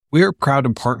We are proud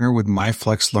to partner with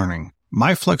MyFlex Learning.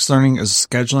 MyFlex Learning is a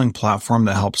scheduling platform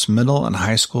that helps middle and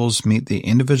high schools meet the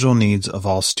individual needs of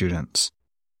all students.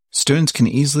 Students can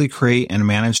easily create and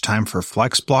manage time for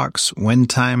flex blocks, win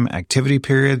time, activity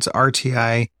periods,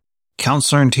 RTI,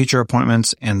 counselor and teacher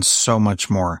appointments, and so much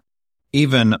more.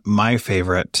 Even my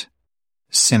favorite,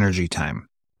 synergy time.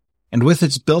 And with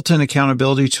its built-in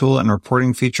accountability tool and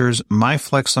reporting features,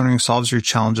 MyFlex Learning solves your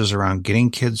challenges around getting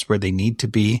kids where they need to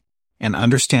be and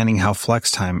understanding how flex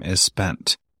time is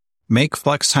spent. Make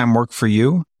flex time work for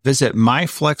you. Visit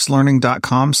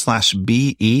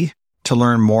myflexlearning.com/BE to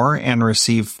learn more and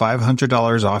receive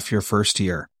 $500 off your first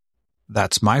year.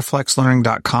 That's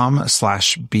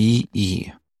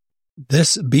myflexlearning.com/BE.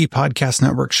 This B Podcast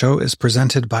Network show is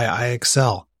presented by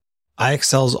iExcel.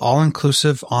 iExcel's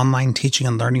all-inclusive online teaching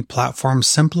and learning platform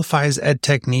simplifies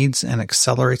edtech needs and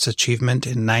accelerates achievement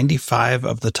in 95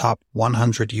 of the top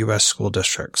 100 U.S. school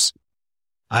districts.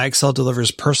 iExcel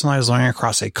delivers personalized learning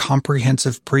across a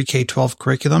comprehensive pre-K-12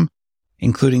 curriculum,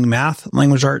 including math,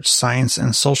 language arts, science,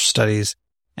 and social studies,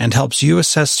 and helps you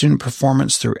assess student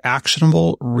performance through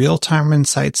actionable, real-time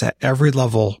insights at every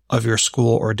level of your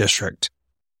school or district.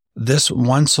 This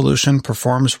one solution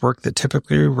performs work that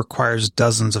typically requires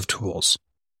dozens of tools.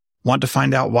 Want to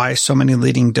find out why so many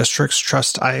leading districts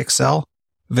trust iExcel?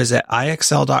 Visit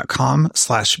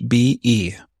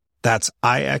iexcel.com/BE. That's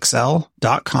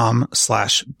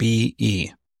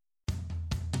iexcel.com/BE.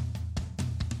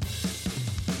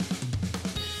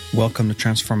 Welcome to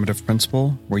Transformative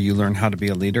Principal, where you learn how to be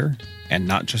a leader and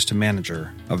not just a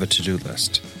manager of a to-do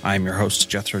list. I am your host,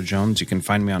 Jethro Jones. You can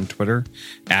find me on Twitter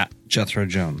at Jethro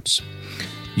Jones.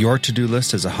 Your to-do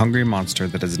list is a hungry monster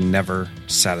that is never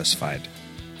satisfied.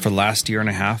 For the last year and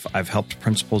a half, I've helped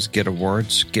principals get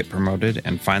awards, get promoted,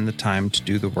 and find the time to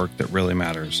do the work that really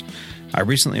matters. I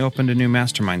recently opened a new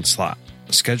mastermind slot.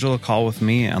 Schedule a call with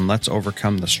me and let's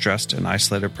overcome the stressed and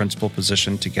isolated principal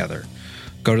position together.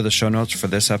 Go to the show notes for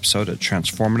this episode at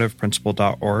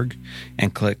transformativeprincipal.org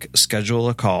and click Schedule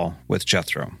a Call with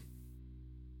Jethro.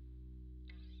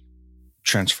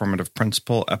 Transformative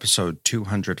Principal, episode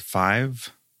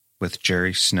 205 with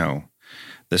Jerry Snow.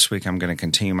 This week, I'm going to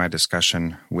continue my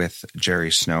discussion with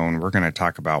Jerry Snow, and we're going to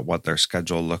talk about what their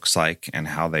schedule looks like and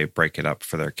how they break it up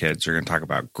for their kids. We're going to talk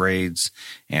about grades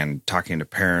and talking to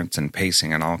parents and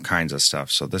pacing and all kinds of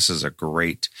stuff. So this is a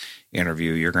great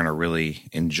interview. You're going to really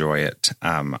enjoy it.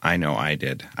 I know I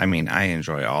did. I mean, I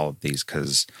enjoy all of these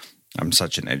because I'm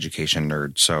such an education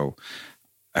nerd. So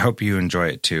I hope you enjoy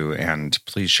it too, and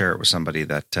please share it with somebody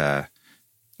that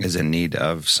is in need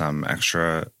of some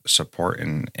extra support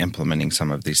in implementing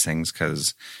some of these things,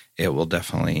 because it will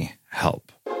definitely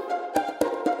help.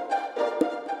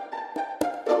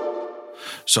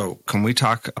 So can we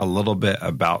talk a little bit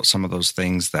about some of those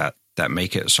things that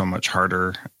make it so much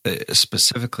harder,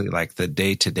 specifically like the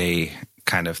day-to-day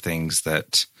kind of things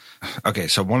that, okay,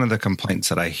 so one of the complaints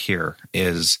that I hear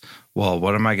is, well,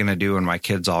 what am I going to do when my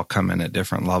kids all come in at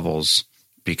different levels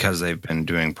because they've been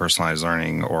doing personalized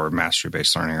learning or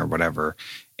mastery-based learning or whatever,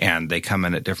 and they come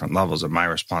in at different levels? And my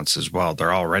response is, well,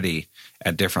 they're already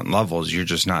at different levels. You're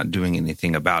just not doing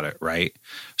anything about it, right?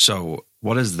 So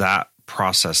what does that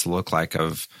process look like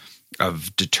of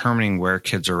determining where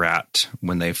kids are at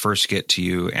when they first get to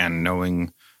you and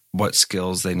knowing what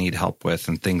skills they need help with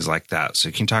and things like that?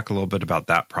 So can you talk a little bit about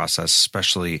that process,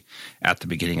 especially at the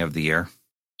beginning of the year?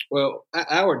 Well,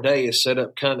 our day is set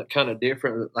up kind of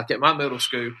different. Like at my middle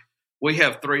school, we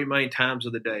have three main times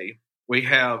of the day. We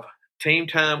have team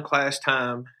time, class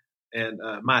time, and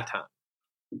my time.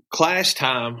 Class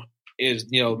time is,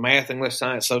 math, English,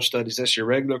 science, social studies. That's your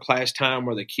regular class time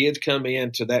where the kids come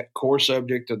into that core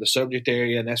subject or the subject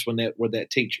area, and that's when we're that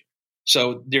teacher.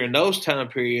 So during those time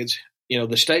periods,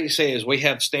 the state says we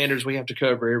have standards we have to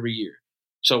cover every year.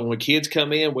 So when kids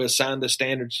come in, we assign the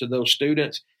standards to those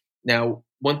students. Now,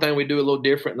 one thing we do a little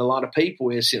different than a lot of people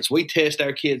is, since we test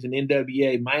our kids in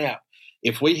NWA MAP,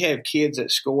 if we have kids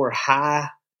that score high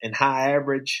and high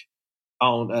average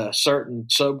on certain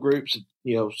subgroups,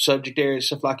 subject areas,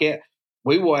 stuff like that,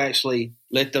 we will actually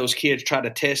let those kids try to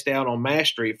test out on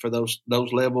mastery for those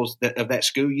levels of that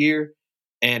school year.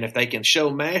 And if they can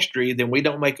show mastery, then we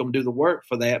don't make them do the work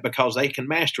for that because they can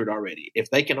master it already.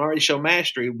 If they can already show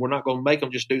mastery, we're not going to make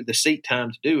them just do the seat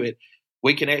time to do it.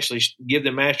 We can actually give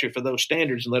them mastery for those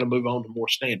standards and let them move on to more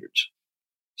standards.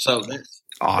 So that's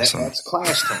awesome. That's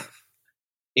class time.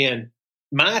 In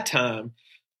my time,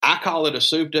 I call it a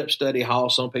souped-up study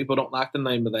hall. Some people don't like the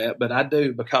name of that, but I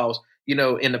do because,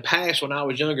 in the past when I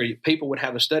was younger, people would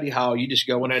have a study hall. You just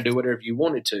go in there and do whatever you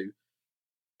wanted to.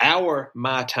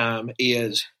 My time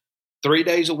is 3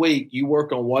 days a week, you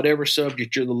work on whatever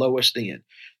subject you're the lowest in.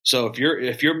 So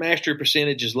if your mastery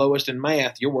percentage is lowest in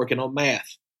math, you're working on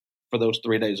math for those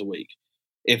 3 days a week.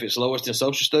 If it's lowest in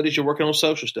social studies, you're working on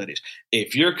social studies.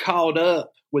 If you're caught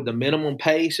up with the minimum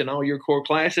pace in all your core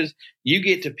classes, you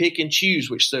get to pick and choose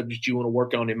which subject you want to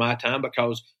work on in my time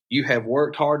because you have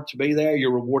worked hard to be there.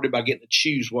 You're rewarded by getting to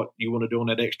choose what you want to do on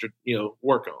that extra,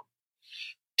 work on.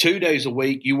 2 days a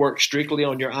week, you work strictly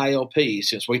on your ILPs.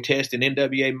 Since we test an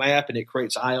NWA map and it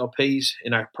creates ILPs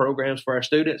in our programs for our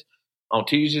students, on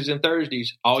Tuesdays and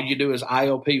Thursdays, all you do is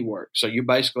ILP work. So you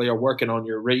basically are working on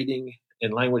your reading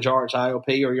and language arts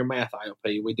ILP or your math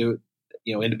ILP. We do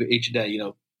it, each day.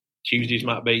 Tuesdays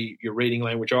might be your reading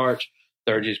language arts.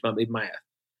 Thursdays might be math.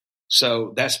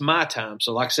 So that's my time.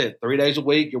 So like I said, 3 days a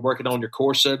week, you're working on your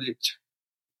core subjects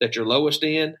that you're lowest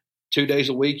in. 2 days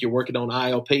a week, you're working on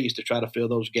ILPs to try to fill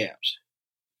those gaps.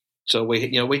 So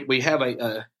we have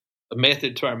a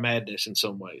method to our madness in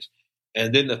some ways.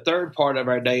 And then the third part of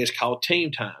our day is called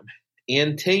team time.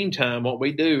 In team time, what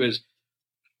we do is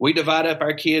we divide up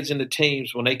our kids into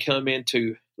teams when they come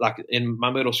into, like in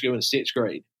my middle school in 6th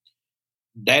grade.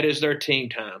 That is their team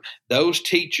time. Those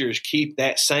teachers keep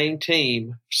that same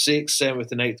team 6th,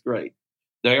 7th, and 8th grade.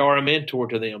 They are a mentor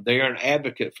to them. They are an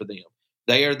advocate for them.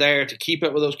 They are there to keep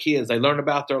up with those kids. They learn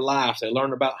about their life. They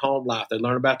learn about home life. They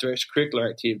learn about their extracurricular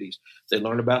activities. They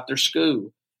learn about their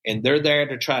school. And they're there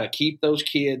to try to keep those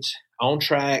kids on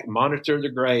track, monitor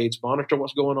their grades, monitor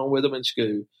what's going on with them in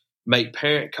school, make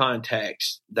parent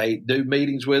contacts. They do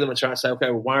meetings with them and try to say, okay,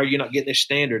 well, why are you not getting this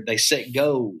standard? They set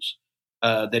goals.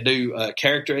 They do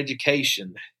character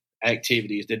education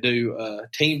activities. They do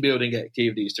team building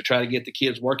activities to try to get the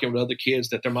kids working with other kids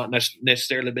that they might not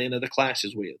necessarily be in other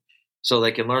classes with so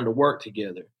they can learn to work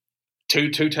together.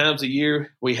 Two times a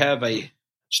year, we have a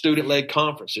student-led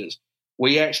conferences.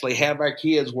 We actually have our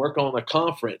kids work on a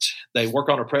conference. They work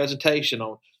on a presentation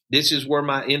on this is where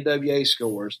my NWA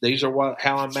scores. These are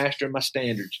how I'm mastering my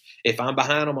standards. If I'm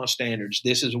behind on my standards,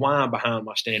 this is why I'm behind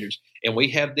my standards. And we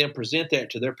have them present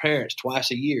that to their parents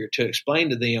twice a year to explain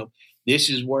to them, this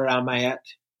is where I'm at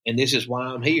and this is why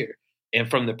I'm here. And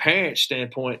from the parents'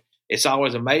 standpoint, it's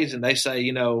always amazing. They say,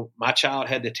 my child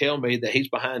had to tell me that he's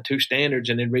behind 2 standards,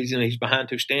 and the reason he's behind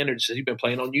 2 standards is he's been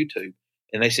playing on YouTube.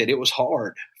 And they said it was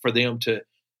hard for them to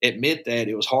admit that.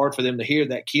 It was hard for them to hear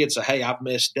that kid say, hey, I've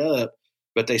messed up.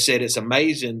 But they said it's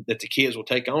amazing that the kids will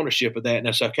take ownership of that. And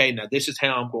that's okay. Now, this is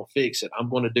how I'm going to fix it. I'm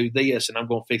going to do this, and I'm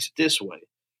going to fix it this way.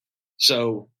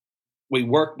 So we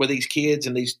work with these kids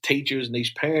and these teachers and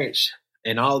these parents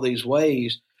in all these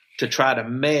ways to try to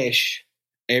mesh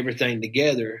everything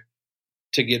together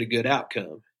to get a good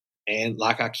outcome. And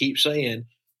like I keep saying,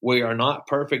 we are not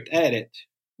perfect at it,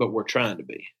 but we're trying to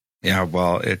be. Yeah,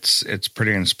 well, it's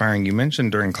pretty inspiring. You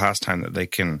mentioned during class time that they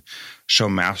can show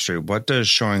mastery. What does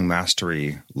showing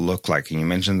mastery look like? And you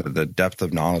mentioned that the depth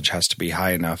of knowledge has to be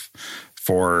high enough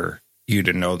for you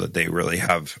to know that they really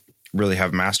have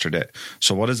mastered it.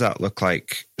 So what does that look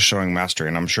like, showing mastery?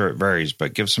 And I'm sure it varies,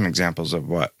 but give some examples of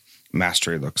what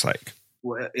mastery looks like.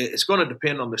 Well, it's going to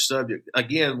depend on the subject.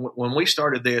 Again, when we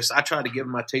started this, I tried to give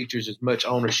my teachers as much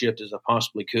ownership as I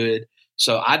possibly could.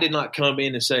 So I did not come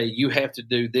in and say, you have to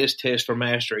do this test for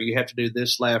mastery. You have to do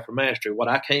this lab for mastery. What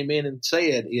I came in and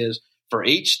said is, for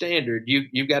each standard,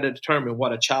 you've got to determine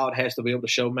what a child has to be able to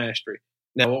show mastery.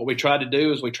 Now, what we try to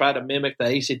do is we try to mimic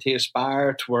the ACT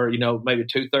Aspire to where, maybe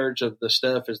 2/3 of the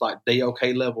stuff is like DOK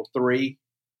level 3,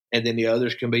 and then the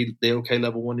others can be DOK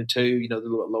level 1 and 2, the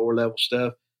lower level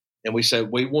stuff. And we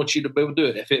said, we want you to be able to do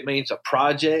it. If it means a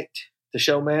project to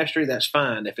show mastery, that's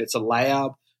fine. If it's a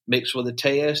lab mixed with a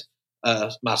test,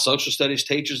 my social studies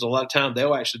teachers, a lot of times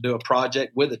they'll actually do a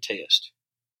project with a test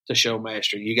to show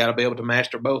mastery. You got to be able to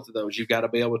master both of those. You've got to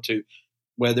be able to,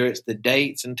 whether it's the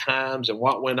dates and times and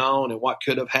what went on and what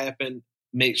could have happened,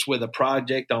 mixed with a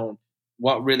project on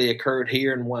what really occurred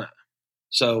here and why.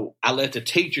 So I let the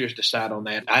teachers decide on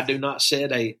that. I do not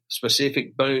set a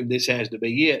specific, boom, this has to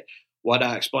be it. What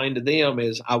I explained to them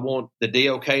is I want the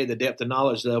DOK, the depth of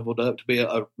knowledge level, to be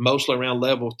mostly around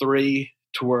level 3,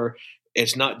 to where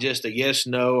it's not just a yes,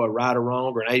 no, a right or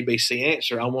wrong, or an ABC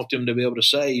answer. I want them to be able to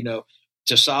say,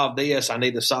 to solve this, I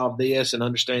need to solve this and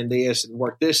understand this and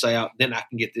work this out. Then I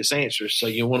can get this answer. So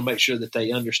you want to make sure that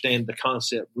they understand the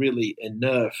concept really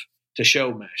enough to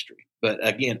show mastery. But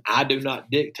again, I do not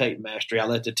dictate mastery. I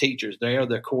let the teachers, they are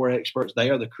the core experts.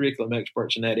 They are the curriculum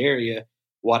experts in that area.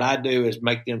 What I do is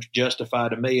make them justify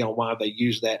to me on why they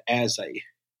use that as a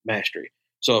mastery.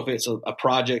 So if it's a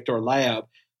project or a lab,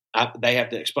 they have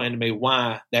to explain to me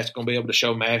why that's going to be able to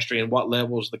show mastery and what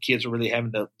levels the kids are really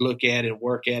having to look at and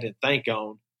work at and think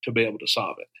on to be able to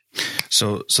solve it.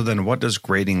 So then what does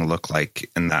grading look like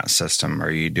in that system?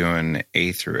 Are you doing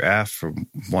A through F or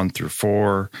 1 through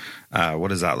 4? What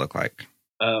does that look like?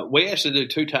 We actually do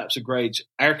two types of grades.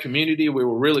 Our community, we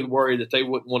were really worried that they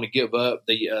wouldn't want to give up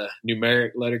the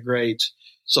numeric letter grades.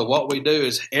 So what we do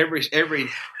is every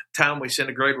time we send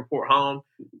a grade report home,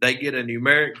 they get a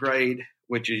numeric grade,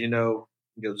 which is, 0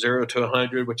 to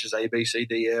 100, which is A, B, C,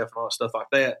 D, F, and all that stuff like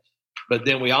that. But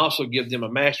then we also give them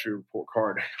a mastery report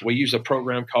card. We use a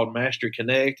program called Mastery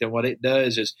Connect, and what it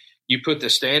does is you put the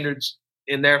standards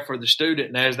in there for the student,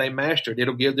 and as they master it,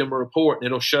 it'll give them a report, and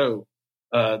it'll show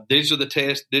these are the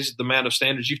tests, this is the amount of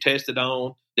standards you've tested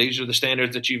on, these are the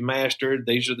standards that you've mastered,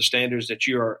 these are the standards that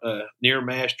you are near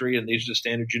mastery, and these are the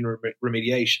standards in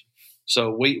remediation.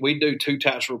 So we do two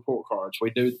types of report cards. We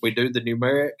do the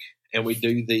numeric, and we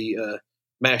do the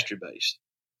mastery based.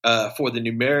 For the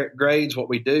numeric grades, what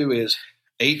we do is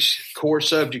each core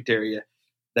subject area,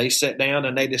 they sat down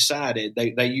and they decided,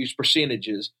 they use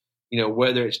percentages,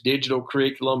 whether it's digital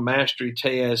curriculum, mastery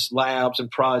tests, labs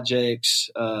and projects,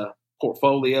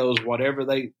 portfolios, whatever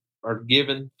they are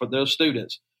given for those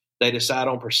students, they decide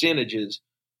on percentages.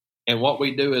 And what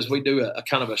we do is we do a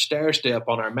kind of a stair step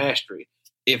on our mastery.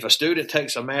 If a student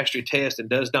takes a mastery test and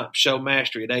does not show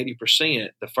mastery at 80%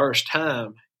 the first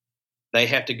time, they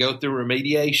have to go through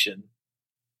remediation,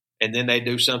 and then they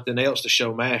do something else to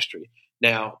show mastery.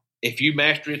 Now, if you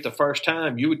mastered it the first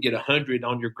time, you would get 100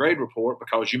 on your grade report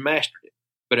because you mastered it.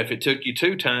 But if it took you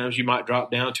two times, you might drop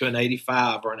down to an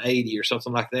 85 or an 80 or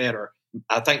something like that. Or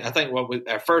I think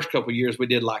our first couple of years we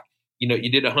did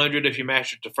you did 100 if you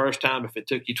mastered it the first time. If it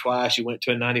took you twice, you went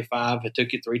to a 95. If it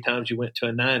took you three times, you went to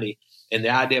a 90. And the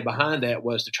idea behind that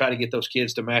was to try to get those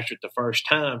kids to master it the first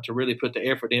time, to really put the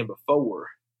effort in before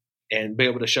and be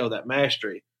able to show that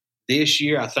mastery. This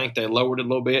year, I think they lowered it a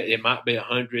little bit. It might be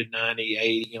 100, 90,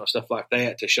 80, stuff like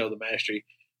that to show the mastery,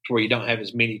 to where you don't have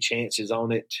as many chances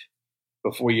on it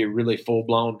before you're really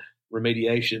full-blown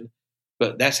remediation.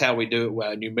 But that's how we do it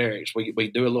with numerics. We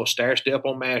do a little stair step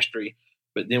on mastery,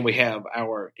 but then we have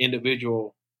our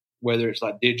individual, whether it's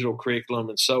like digital curriculum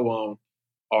and so on,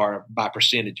 are by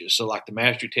percentages. So like the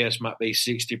mastery test might be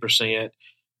 60%,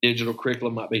 digital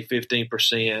curriculum might be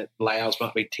 15%, labs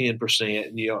might be 10%,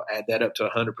 and add that up to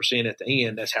 100% at the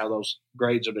end. That's how those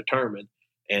grades are determined.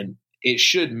 And it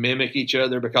should mimic each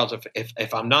other, because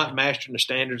if I'm not mastering the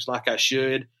standards like I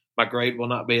should, my grade will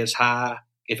not be as high.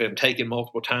 If I'm taking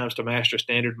multiple times to master a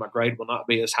standard, my grade will not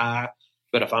be as high.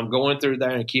 But if I'm going through there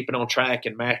and keeping on track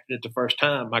and mastering it the first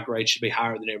time, my grade should be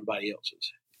higher than everybody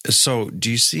else's. So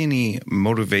do you see any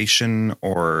motivation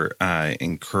or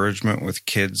encouragement with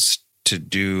kids to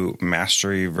do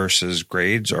mastery versus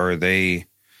grades, or are they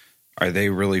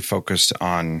really focused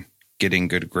on getting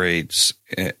good grades,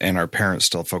 and are parents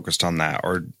still focused on that,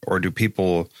 or are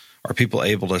people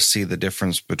able to see the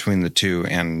difference between the two,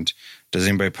 and does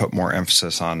anybody put more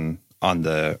emphasis on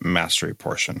the mastery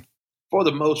portion? For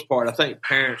the most part, I think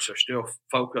parents are still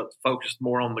focused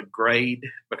more on the grade,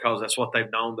 because that's what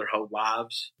they've known their whole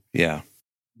lives. Yeah.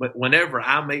 But whenever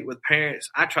I meet with parents,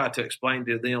 I try to explain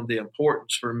to them the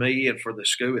importance for me and for the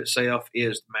school itself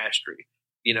is mastery.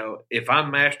 If I'm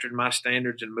mastering my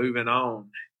standards and moving on,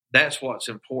 that's what's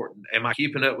important. Am I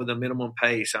keeping up with the minimum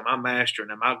pace? Am I mastering?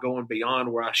 Am I going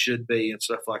beyond where I should be and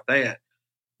stuff like that?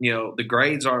 The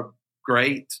grades are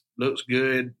great, looks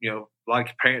good.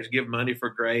 Like parents give money for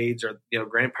grades, or,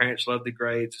 grandparents love the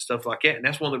grades and stuff like that. And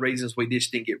that's one of the reasons we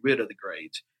just didn't get rid of the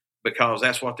grades, because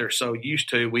that's what they're so used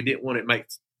to. We didn't want to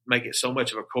make it so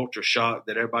much of a culture shock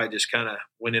that everybody just kind of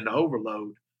went into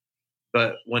overload.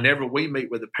 But whenever we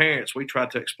meet with the parents, we try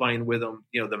to explain with them,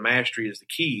 the mastery is the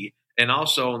key. And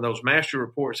also on those mastery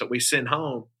reports that we send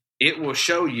home, it will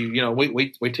show you,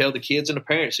 we tell the kids and the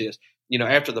parents this,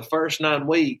 after the first 9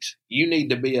 weeks, you need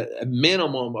to be a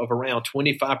minimum of around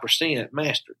 25%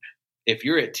 mastered. If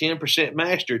you're at 10%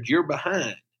 mastered, you're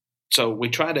behind. So we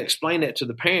try to explain that to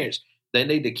the parents. They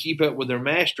need to keep up with their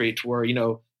mastery to where,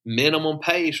 minimum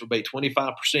pace will be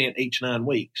 25% each 9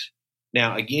 weeks.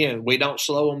 Now, again, we don't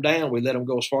slow them down. We let them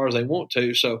go as far as they want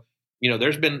to. So,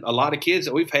 there's been a lot of kids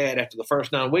that we've had after the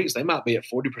first 9 weeks, they might be at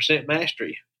 40%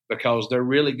 mastery, because they're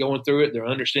really going through it. They're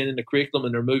understanding the curriculum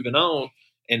and they're moving on.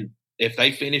 And if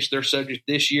they finish their subject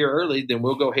this year early, then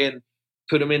we'll go ahead and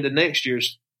put them into next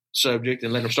year's subject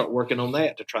and let them start working on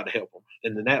that to try to help them.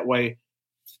 And then that way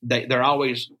they're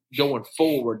always going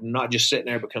forward and not just sitting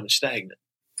there becoming stagnant.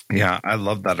 Yeah, I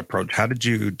love that approach. How did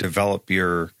you develop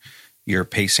your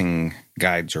pacing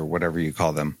guides, or whatever you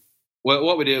call them? Well,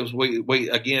 what we did was we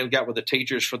again got with the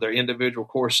teachers for their individual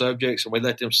core subjects, and we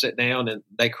let them sit down, and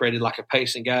they created like a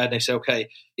pacing guide. And they said, okay,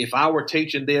 if I were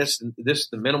teaching this, and this is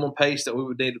the minimum pace that we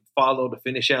would need to follow to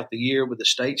finish out the year with the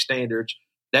state standards.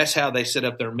 That's how they set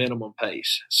up their minimum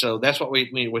pace. So that's what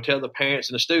we tell the parents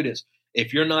and the students.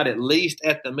 If you're not at least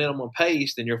at the minimum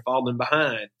pace, then you're falling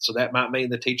behind. So that might mean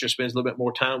the teacher spends a little bit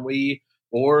more time with you,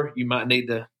 or you might need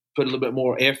to put a little bit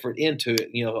more effort into it.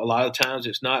 A lot of times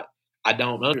it's not, I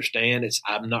don't understand. It's,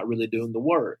 I'm not really doing the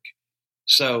work.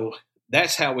 So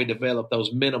that's how we develop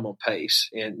those minimum pace.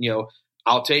 And,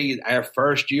 I'll tell you, our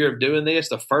first year of doing this,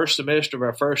 the first semester of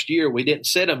our first year, we didn't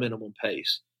set a minimum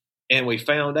pace. And we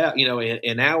found out,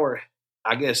 in our,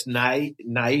 I guess,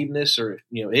 naiveness or,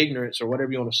 ignorance or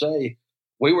whatever you want to say,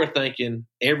 we were thinking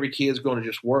every kid's going to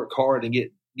just work hard and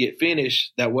get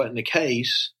finished. That wasn't the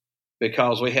case,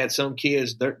 because we had some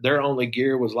kids, their only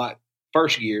gear was like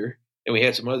first gear, and we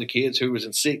had some other kids who was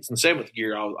in sixth and seventh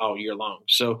gear all year long.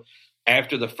 So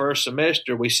after the first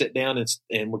semester, we sit down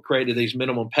and we created these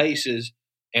minimum paces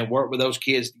and worked with those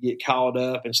kids to get caught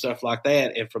up and stuff like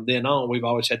that. And from then on, we've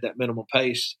always had that minimum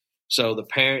pace. So the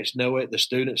parents know it, the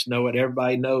students know it,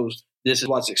 everybody knows this is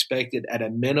what's expected at a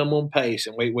minimum pace.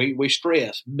 And we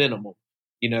stress minimum.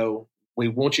 We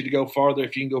want you to go farther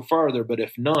if you can go farther, but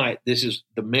if not, this is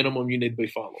the minimum you need to be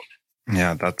following.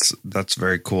 Yeah, that's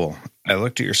very cool. I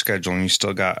looked at your schedule and you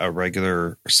still got a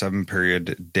regular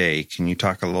 7-period day. Can you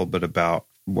talk a little bit about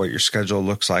what your schedule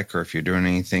looks like, or if you're doing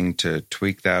anything to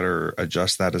tweak that or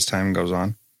adjust that as time goes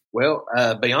on? Well,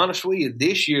 be honest with you,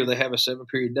 this year they have a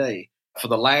 7-period day. For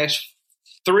the last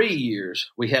 3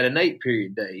 years, we had an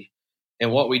 8-period day.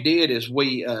 And what we did is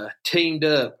we teamed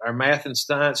up. Our math and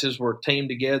sciences were teamed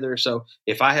together. So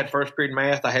if I had first period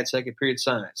math, I had second period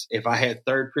science. If I had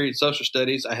third period social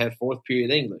studies, I had fourth period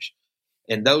English.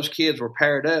 And those kids were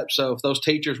paired up. So if those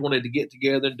teachers wanted to get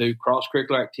together and do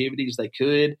cross-curricular activities, they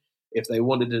could. If they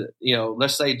wanted to,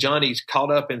 let's say Johnny's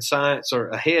caught up in science or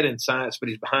ahead in science, but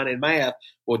he's behind in math.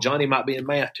 Well, Johnny might be in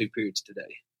math 2 periods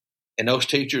today. And those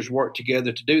teachers work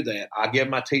together to do that. I give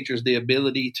my teachers the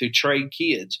ability to trade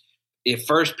kids. If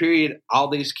first period, all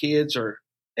these kids are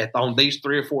on these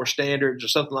 3 or 4 standards or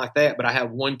something like that, but I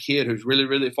have one kid who's really,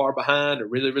 really far behind or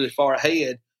really, really far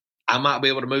ahead, I might be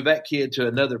able to move that kid to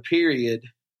another period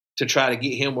to try to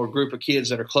get him with a group of kids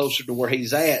that are closer to where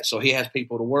he's at, so he has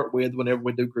people to work with whenever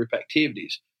we do group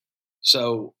activities.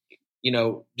 So,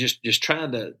 just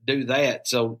trying to do that.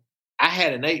 So I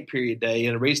had an 8-period day,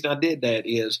 and the reason I did that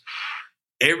is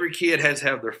every kid has to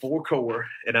have their 4 core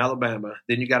in Alabama.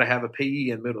 Then you got to have a PE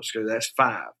in middle school. That's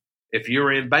 5. If you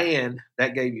were in band,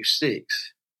 that gave you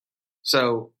 6.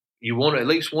 So you want at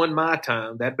least one my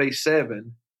time. That'd be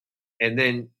 7. And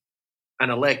then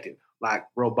an elective like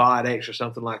robotics or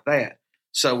something like that.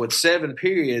 So with 7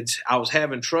 periods, I was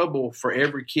having trouble for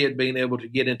every kid being able to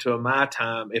get into a my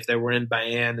time if they were in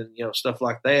band and, stuff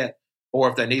like that. Or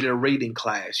if they needed a reading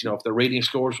class, if their reading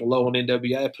scores were low on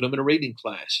NWA, put them in a reading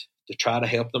class to try to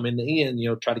help them in the end,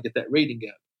 try to get that reading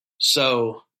up.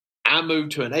 So I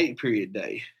moved to an 8-period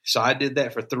day. So I did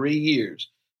that for 3 years.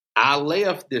 I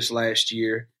left this last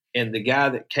year, and the guy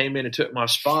that came in and took my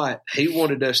spot, he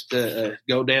wanted us to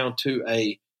go down to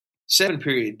a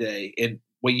 7-period day. And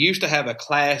we used to have a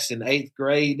class in 8th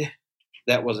grade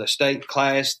that was a state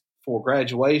class for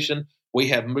graduation. We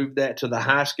have moved that to the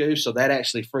high school, so that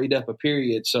actually freed up a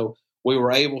period. So we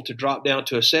were able to drop down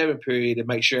to a 7-period and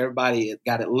make sure everybody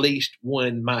got at least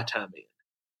one my time in.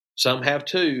 Some have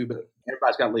 2, but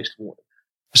everybody's got at least 1.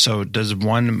 So does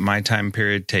one my time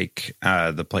period take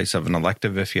the place of an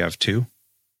elective if you have 2?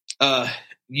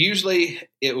 Usually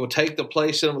it will take the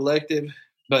place of an elective,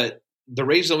 but the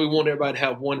reason we want everybody to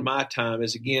have one my time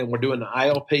is, again, we're doing the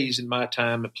ILPs in my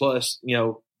time, and plus,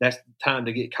 that's the time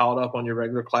to get caught up on your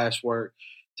regular classwork,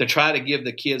 to try to give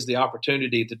the kids the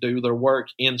opportunity to do their work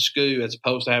in school as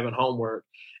opposed to having homework.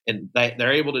 And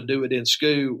they're able to do it in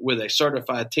school with a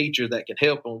certified teacher that can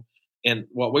help them. And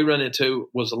what we run into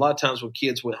was a lot of times when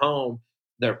kids went home,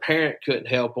 their parent couldn't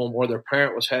help them, or their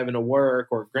parent was having to work,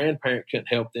 or a grandparent couldn't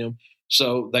help them.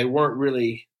 So they weren't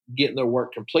really getting their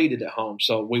work completed at home.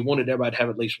 So we wanted everybody to have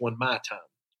at least one my time.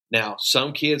 Now,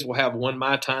 some kids will have one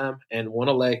my time and one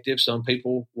elective. Some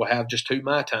people will have just 2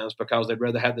 my times because they'd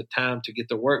rather have the time to get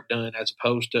their work done as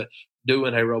opposed to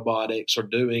doing a robotics or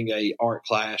doing a art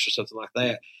class or something like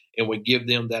that. And we give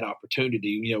them that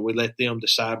opportunity. We let them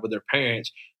decide with their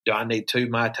parents, do I need 2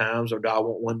 my times or do I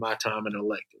want one my time and an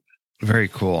elective? Very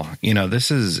cool.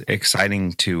 This is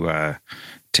exciting to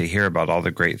hear about all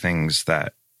the great things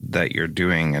that you're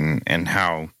doing and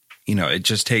how,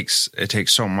 it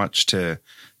takes so much to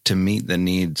meet the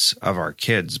needs of our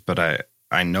kids. But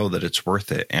I know that it's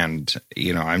worth it. And,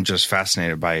 I'm just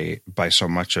fascinated by so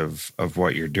much of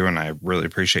what you're doing. I really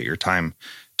appreciate your time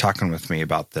talking with me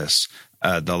about this.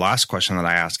 The last question that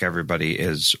I ask everybody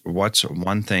is, what's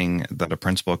one thing that a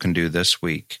principal can do this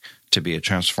week to be a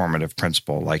transformative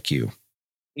principal like you?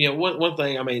 One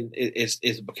thing,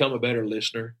 is become a better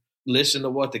listener. Listen to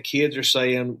what the kids are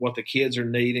saying, what the kids are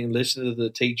needing. Listen to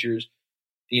the teachers.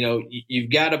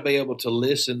 You've got to be able to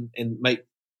listen and make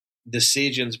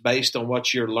decisions based on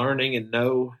what you're learning and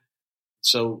know.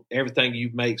 So everything you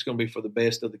make is going to be for the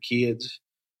best of the kids.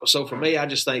 So for me, I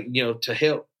just think, to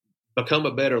help become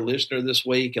a better listener this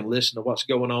week and listen to what's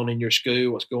going on in your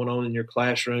school, what's going on in your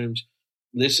classrooms,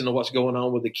 listen to what's going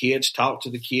on with the kids, talk to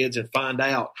the kids and find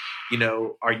out,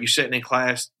 are you sitting in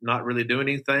class not really doing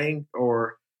anything,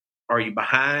 or are you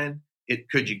behind?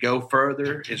 Could you go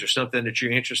further? Is there something that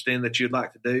you're interested in that you'd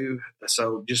like to do?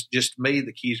 So just me,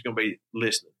 the key is going to be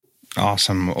listening.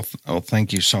 Awesome. Well,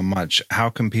 thank you so much. How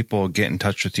can people get in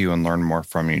touch with you and learn more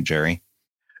from you, Jerry?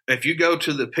 If you go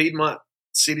to the Piedmont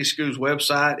City Schools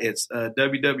website, it's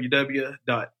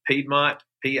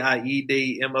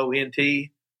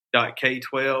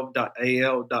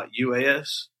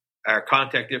www.piedmont.k12.al.us. Our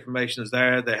contact information is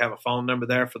there. They have a phone number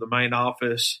there for the main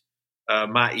office.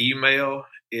 My email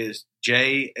is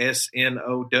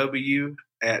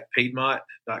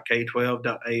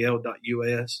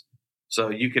jsnow@piedmont.k12.al.us. So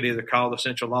you could either call the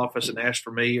central office and ask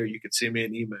for me, or you could send me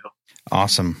an email.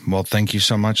 Awesome. Well, thank you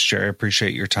so much, Jerry. I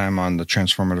appreciate your time on the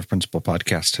Transformative Principal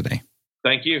podcast today.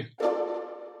 Thank you.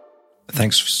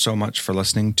 Thanks so much for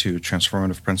listening to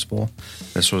Transformative Principal.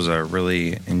 This was a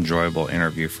really enjoyable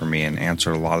interview for me and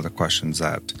answered a lot of the questions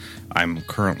that I'm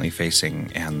currently facing.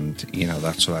 And,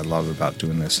 that's what I love about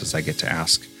doing this, is I get to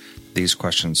ask these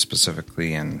questions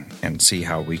specifically and see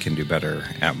how we can do better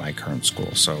at my current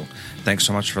school. So thanks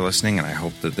so much for listening, and I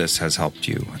hope that this has helped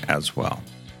you as well.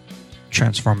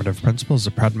 Transformative Principal is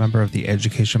a proud member of the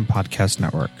Education Podcast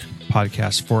Network.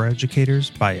 Podcasts for educators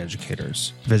by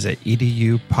educators. Visit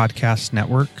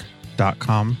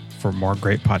edupodcastnetwork.com for more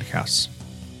great podcasts.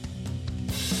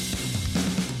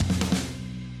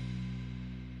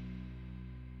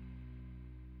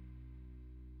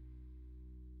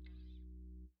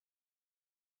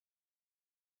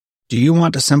 Do you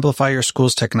want to simplify your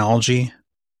school's technology,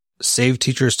 save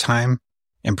teachers time,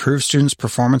 improve students'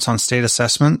 performance on state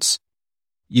assessments?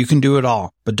 You can do it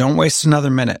all, but don't waste another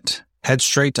minute. Head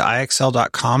straight to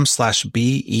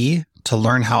ixl.com/BE to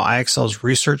learn how IXL's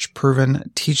research-proven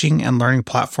teaching and learning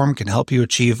platform can help you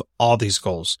achieve all these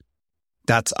goals.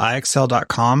 That's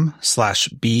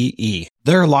ixl.com/BE.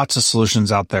 There are lots of solutions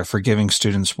out there for giving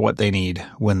students what they need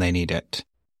when they need it.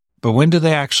 But when do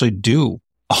they actually do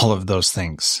all of those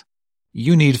things?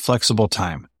 You need flexible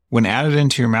time. When added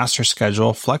into your master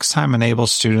schedule, Flex Time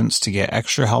enables students to get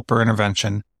extra help or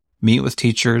intervention, meet with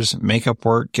teachers, make up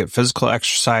work, get physical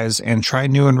exercise, and try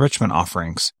new enrichment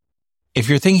offerings. If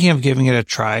you're thinking of giving it a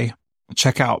try,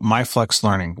 check out MyFlex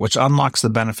Learning, which unlocks the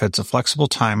benefits of flexible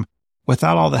time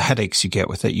without all the headaches you get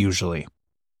with it usually.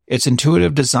 Its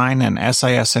intuitive design and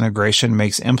SIS integration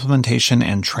makes implementation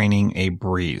and training a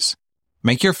breeze.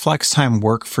 Make your flex time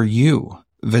work for you.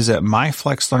 Visit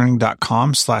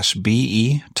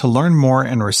myflexlearning.com/BE to learn more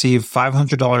and receive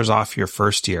 $500 off your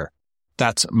first year.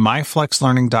 That's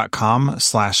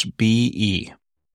myflexlearning.com/BE.